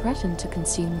darkness that threatened to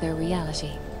consume their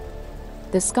reality.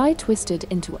 The sky twisted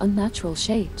into unnatural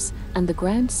shapes, and the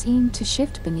ground seemed to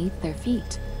shift beneath their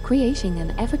feet, creating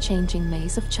an ever-changing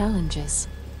maze of challenges.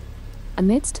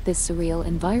 Amidst this surreal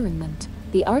environment,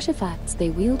 the artifacts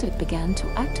they wielded began to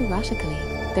act erratically,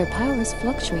 their powers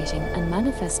fluctuating and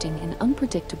manifesting in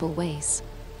unpredictable ways.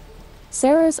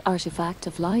 Sarah's artifact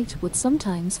of light would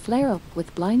sometimes flare up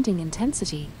with blinding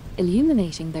intensity,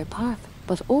 illuminating their path,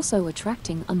 but also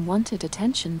attracting unwanted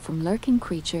attention from lurking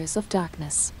creatures of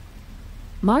darkness.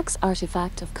 Mark's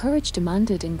artifact of courage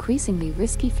demanded increasingly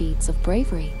risky feats of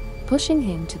bravery, pushing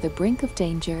him to the brink of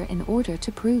danger in order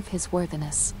to prove his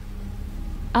worthiness.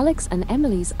 Alex and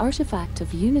Emily's artifact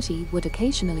of unity would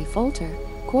occasionally falter,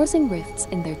 causing rifts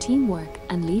in their teamwork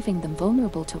and leaving them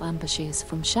vulnerable to ambushes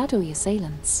from shadowy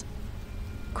assailants.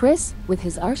 Chris, with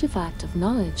his artifact of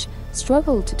knowledge,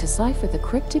 struggled to decipher the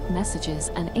cryptic messages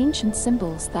and ancient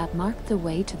symbols that marked the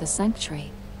way to the sanctuary.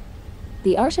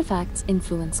 The artifact's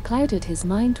influence clouded his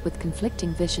mind with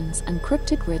conflicting visions and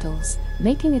cryptic riddles,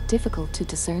 making it difficult to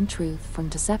discern truth from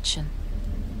deception.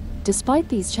 Despite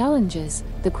these challenges,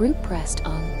 the group pressed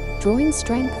on, drawing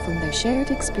strength from their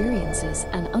shared experiences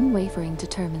and unwavering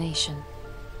determination.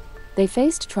 They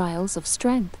faced trials of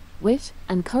strength, wit,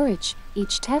 and courage,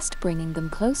 each test bringing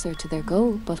them closer to their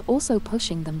goal but also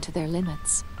pushing them to their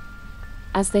limits.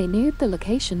 As they neared the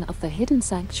location of the hidden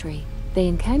sanctuary, they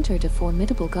encountered a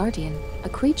formidable guardian, a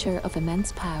creature of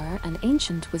immense power and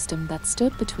ancient wisdom that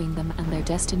stood between them and their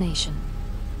destination.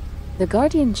 The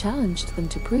guardian challenged them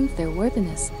to prove their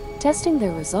worthiness, testing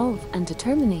their resolve and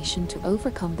determination to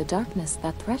overcome the darkness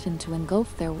that threatened to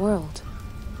engulf their world.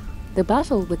 The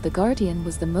battle with the guardian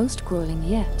was the most grueling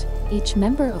yet, each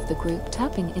member of the group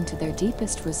tapping into their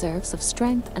deepest reserves of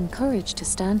strength and courage to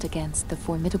stand against the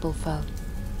formidable foe.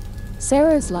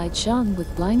 Sarah's light shone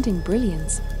with blinding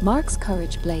brilliance, Mark's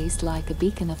courage blazed like a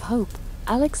beacon of hope,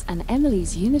 Alex and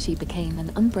Emily's unity became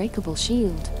an unbreakable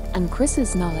shield, and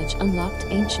Chris's knowledge unlocked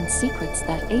ancient secrets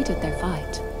that aided their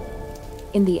fight.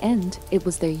 In the end, it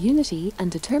was their unity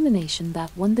and determination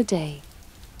that won the day.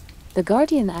 The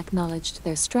Guardian acknowledged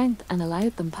their strength and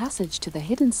allowed them passage to the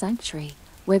hidden sanctuary,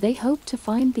 where they hoped to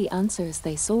find the answers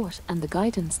they sought and the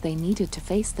guidance they needed to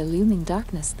face the looming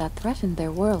darkness that threatened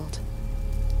their world.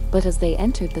 But as they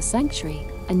entered the sanctuary,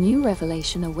 a new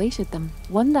revelation awaited them,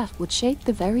 one that would shake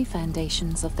the very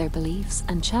foundations of their beliefs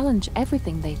and challenge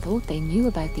everything they thought they knew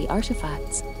about the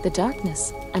artifacts, the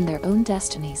darkness, and their own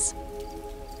destinies.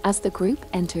 As the group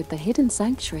entered the hidden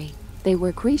sanctuary, they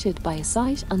were greeted by a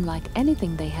sight unlike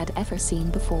anything they had ever seen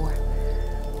before.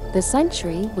 The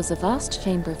sanctuary was a vast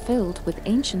chamber filled with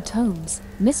ancient tomes,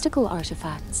 mystical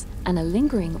artifacts, and a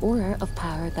lingering aura of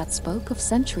power that spoke of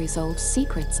centuries-old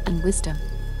secrets and wisdom.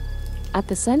 At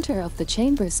the center of the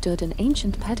chamber stood an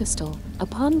ancient pedestal,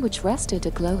 upon which rested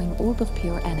a glowing orb of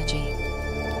pure energy.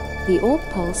 The orb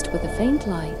pulsed with a faint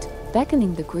light,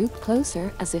 beckoning the group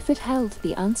closer as if it held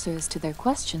the answers to their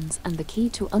questions and the key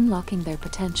to unlocking their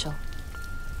potential.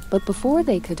 But before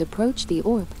they could approach the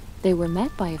orb, they were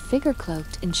met by a figure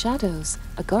cloaked in shadows,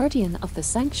 a guardian of the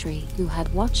sanctuary who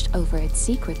had watched over its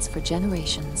secrets for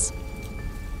generations.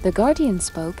 The guardian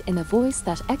spoke in a voice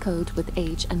that echoed with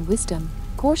age and wisdom,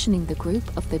 cautioning the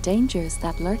group of the dangers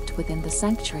that lurked within the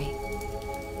sanctuary.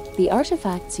 The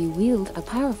artifacts you wield are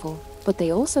powerful, but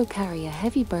they also carry a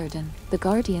heavy burden, the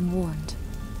guardian warned.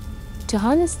 To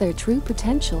harness their true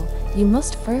potential, you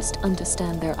must first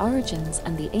understand their origins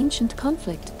and the ancient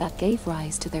conflict that gave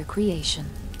rise to their creation.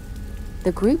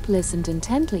 The group listened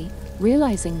intently,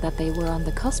 realizing that they were on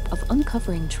the cusp of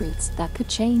uncovering truths that could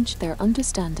change their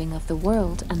understanding of the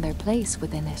world and their place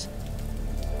within it.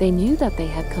 They knew that they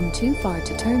had come too far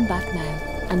to turn back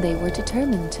now, and they were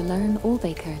determined to learn all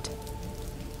they could.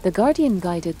 The guardian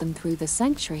guided them through the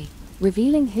sanctuary,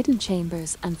 revealing hidden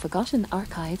chambers and forgotten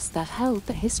archives that held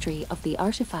the history of the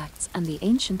artifacts and the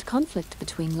ancient conflict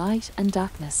between light and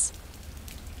darkness.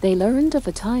 They learned of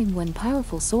a time when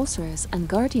powerful sorcerers and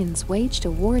guardians waged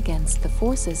a war against the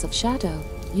forces of shadow,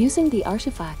 using the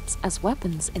artifacts as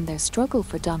weapons in their struggle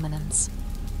for dominance.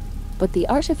 But the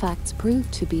artifacts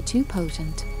proved to be too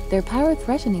potent, their power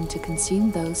threatening to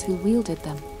consume those who wielded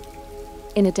them.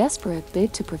 In a desperate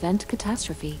bid to prevent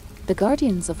catastrophe, the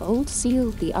guardians of old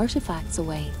sealed the artifacts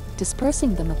away,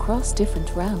 dispersing them across different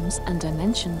realms and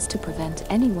dimensions to prevent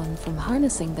anyone from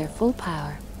harnessing their full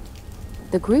power.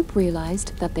 The group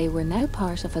realized that they were now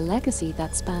part of a legacy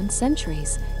that spanned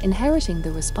centuries, inheriting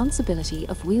the responsibility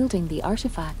of wielding the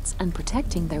artifacts and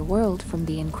protecting their world from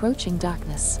the encroaching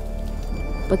darkness.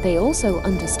 But they also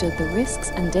understood the risks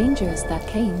and dangers that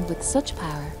came with such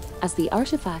power, as the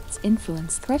artifact's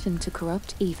influence threatened to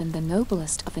corrupt even the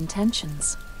noblest of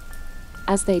intentions.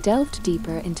 As they delved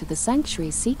deeper into the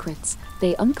sanctuary's secrets,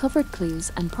 they uncovered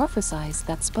clues and prophecies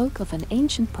that spoke of an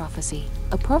ancient prophecy,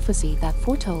 a prophecy that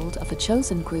foretold of a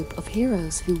chosen group of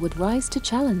heroes who would rise to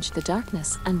challenge the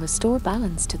darkness and restore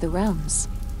balance to the realms.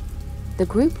 The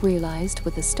group realized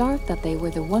with a start that they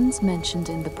were the ones mentioned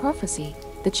in the prophecy,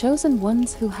 the chosen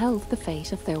ones who held the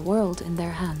fate of their world in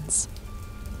their hands.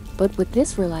 But with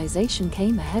this realization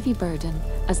came a heavy burden,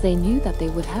 as they knew that they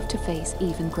would have to face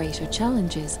even greater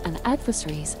challenges and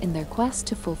adversaries in their quest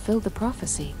to fulfill the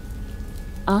prophecy.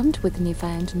 Armed with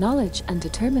newfound knowledge and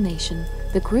determination,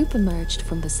 the group emerged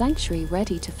from the sanctuary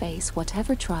ready to face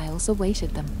whatever trials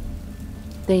awaited them.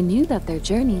 They knew that their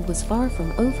journey was far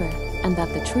from over, and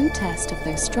that the true test of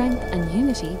their strength and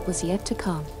unity was yet to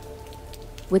come.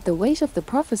 With the weight of the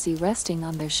prophecy resting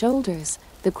on their shoulders,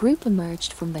 the group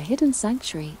emerged from the hidden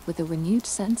sanctuary with a renewed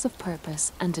sense of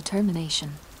purpose and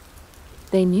determination.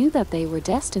 They knew that they were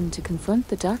destined to confront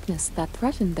the darkness that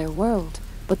threatened their world,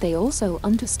 but they also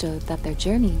understood that their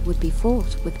journey would be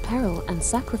fraught with peril and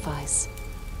sacrifice.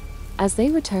 As they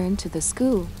returned to the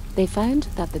school, they found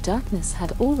that the darkness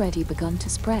had already begun to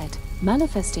spread,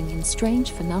 manifesting in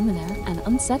strange phenomena and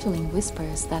unsettling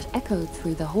whispers that echoed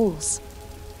through the halls.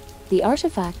 The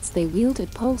artifacts they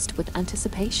wielded pulsed with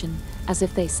anticipation, as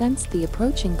if they sensed the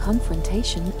approaching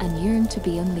confrontation and yearned to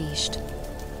be unleashed.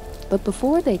 But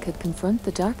before they could confront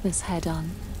the darkness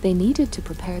head-on, they needed to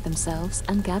prepare themselves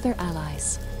and gather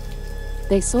allies.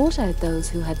 They sought out those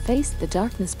who had faced the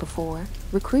darkness before,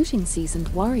 recruiting seasoned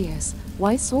warriors,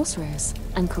 wise sorcerers,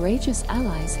 and courageous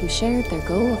allies who shared their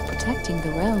goal of protecting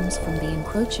the realms from the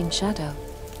encroaching shadow.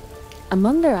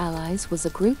 Among their allies was a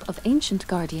group of ancient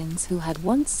guardians who had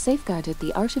once safeguarded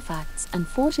the artifacts and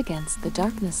fought against the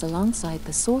darkness alongside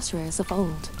the sorcerers of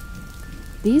old.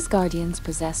 These guardians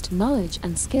possessed knowledge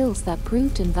and skills that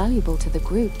proved invaluable to the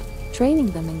group,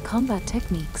 training them in combat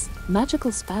techniques,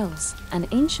 magical spells, and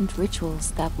ancient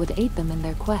rituals that would aid them in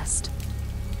their quest.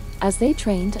 As they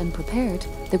trained and prepared,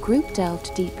 the group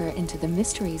delved deeper into the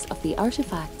mysteries of the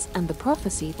artifacts and the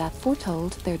prophecy that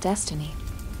foretold their destiny.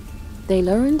 They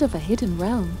learned of a hidden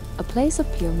realm, a place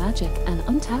of pure magic and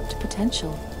untapped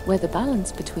potential, where the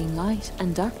balance between light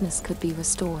and darkness could be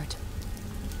restored.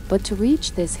 But to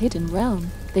reach this hidden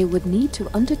realm, they would need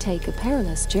to undertake a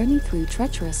perilous journey through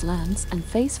treacherous lands and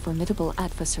face formidable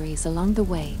adversaries along the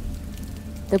way.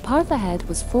 The path ahead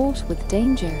was fraught with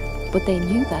danger, but they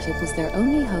knew that it was their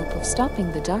only hope of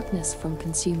stopping the darkness from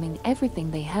consuming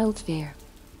everything they held dear.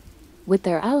 With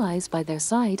their allies by their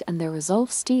side and their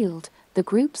resolve steeled, the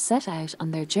group set out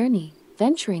on their journey,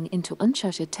 venturing into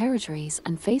uncharted territories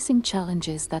and facing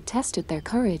challenges that tested their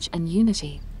courage and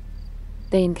unity.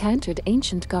 They encountered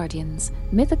ancient guardians,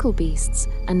 mythical beasts,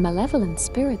 and malevolent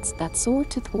spirits that sought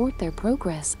to thwart their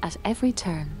progress at every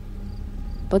turn.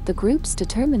 But the group's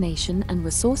determination and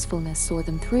resourcefulness saw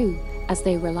them through, as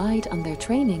they relied on their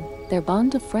training, their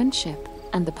bond of friendship,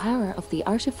 and the power of the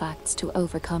artifacts to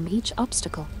overcome each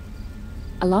obstacle.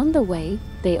 Along the way,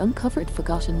 they uncovered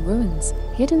forgotten ruins,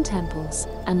 hidden temples,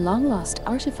 and long-lost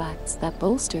artifacts that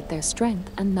bolstered their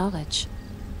strength and knowledge.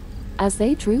 As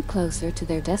they drew closer to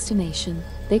their destination,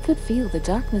 they could feel the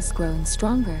darkness growing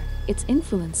stronger, its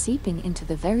influence seeping into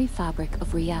the very fabric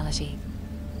of reality.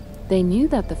 They knew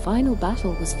that the final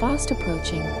battle was fast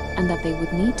approaching, and that they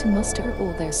would need to muster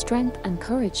all their strength and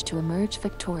courage to emerge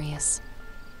victorious.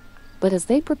 But as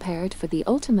they prepared for the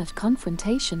ultimate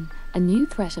confrontation, a new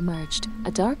threat emerged,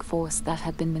 a dark force that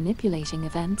had been manipulating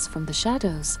events from the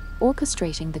shadows,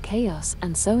 orchestrating the chaos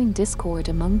and sowing discord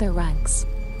among their ranks.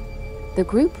 The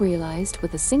group realized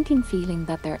with a sinking feeling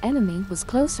that their enemy was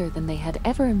closer than they had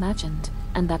ever imagined,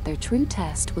 and that their true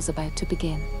test was about to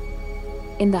begin.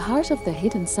 In the heart of the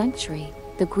hidden sanctuary,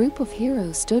 the group of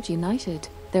heroes stood united,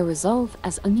 their resolve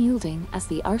as unyielding as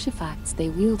the artifacts they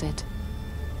wielded.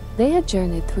 They had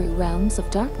journeyed through realms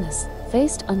of darkness,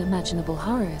 faced unimaginable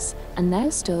horrors, and now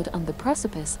stood on the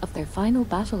precipice of their final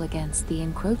battle against the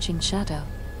encroaching shadow.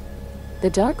 The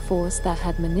dark force that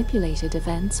had manipulated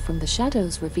events from the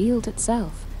shadows revealed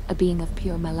itself, a being of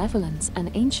pure malevolence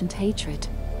and ancient hatred.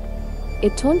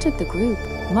 It taunted the group,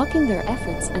 mocking their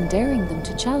efforts and daring them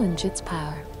to challenge its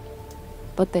power.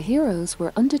 But the heroes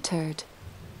were undeterred.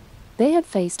 They had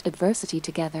faced adversity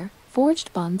together,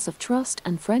 forged bonds of trust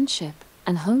and friendship,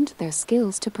 and honed their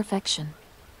skills to perfection.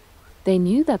 They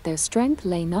knew that their strength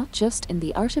lay not just in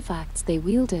the artifacts they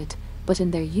wielded, but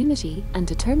in their unity and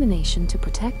determination to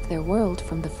protect their world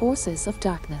from the forces of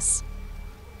darkness.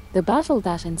 The battle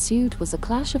that ensued was a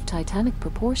clash of titanic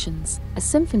proportions, a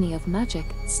symphony of magic,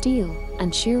 steel,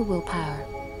 and sheer willpower.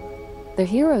 The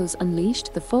heroes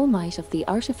unleashed the full might of the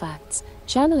artifacts,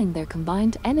 channeling their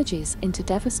combined energies into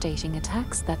devastating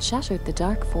attacks that shattered the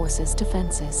dark force's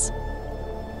defenses.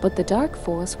 But the dark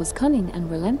force was cunning and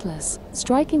relentless,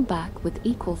 striking back with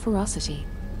equal ferocity.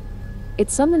 It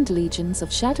summoned legions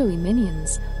of shadowy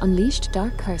minions, unleashed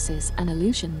dark curses and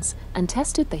illusions, and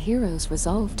tested the heroes'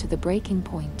 resolve to the breaking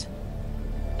point.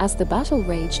 As the battle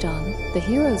raged on, the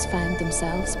heroes found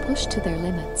themselves pushed to their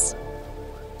limits.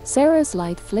 Sarah's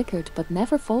light flickered but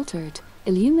never faltered,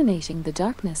 illuminating the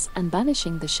darkness and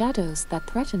banishing the shadows that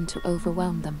threatened to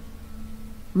overwhelm them.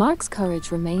 Mark's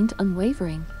courage remained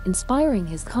unwavering, inspiring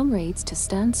his comrades to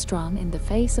stand strong in the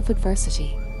face of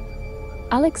adversity.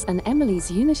 Alex and Emily's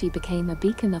unity became a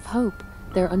beacon of hope,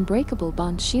 their unbreakable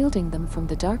bond shielding them from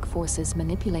the dark forces'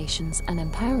 manipulations and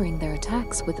empowering their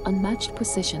attacks with unmatched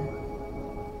precision.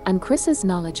 And Chris's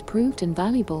knowledge proved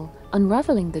invaluable,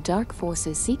 unraveling the dark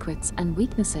forces' secrets and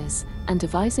weaknesses, and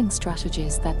devising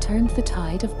strategies that turned the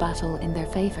tide of battle in their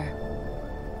favor.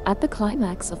 At the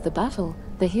climax of the battle,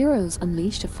 the heroes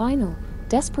unleashed a final,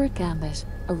 desperate gambit,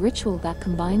 a ritual that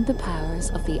combined the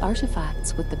powers of the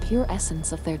artifacts with the pure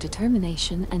essence of their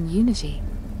determination and unity.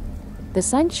 The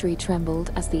sanctuary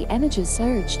trembled as the energies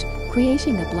surged,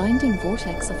 creating a blinding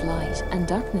vortex of light and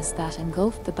darkness that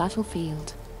engulfed the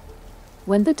battlefield.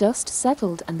 When the dust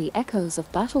settled and the echoes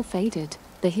of battle faded,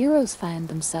 the heroes found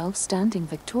themselves standing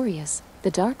victorious,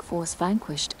 the dark force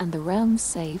vanquished and the realms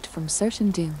saved from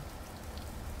certain doom.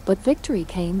 But victory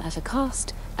came at a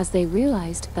cost, as they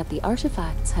realized that the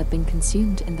artifacts had been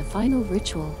consumed in the final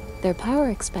ritual, their power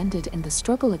expended in the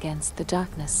struggle against the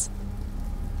darkness.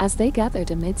 As they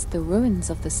gathered amidst the ruins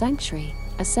of the sanctuary,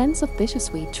 a sense of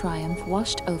bittersweet triumph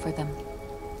washed over them.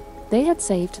 They had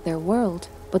saved their world,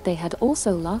 but they had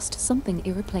also lost something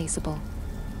irreplaceable.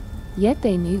 Yet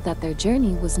they knew that their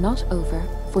journey was not over,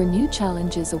 for new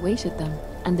challenges awaited them,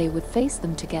 and they would face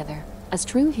them together, as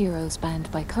true heroes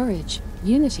bound by courage,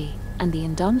 unity, and the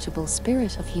indomitable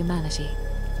spirit of humanity.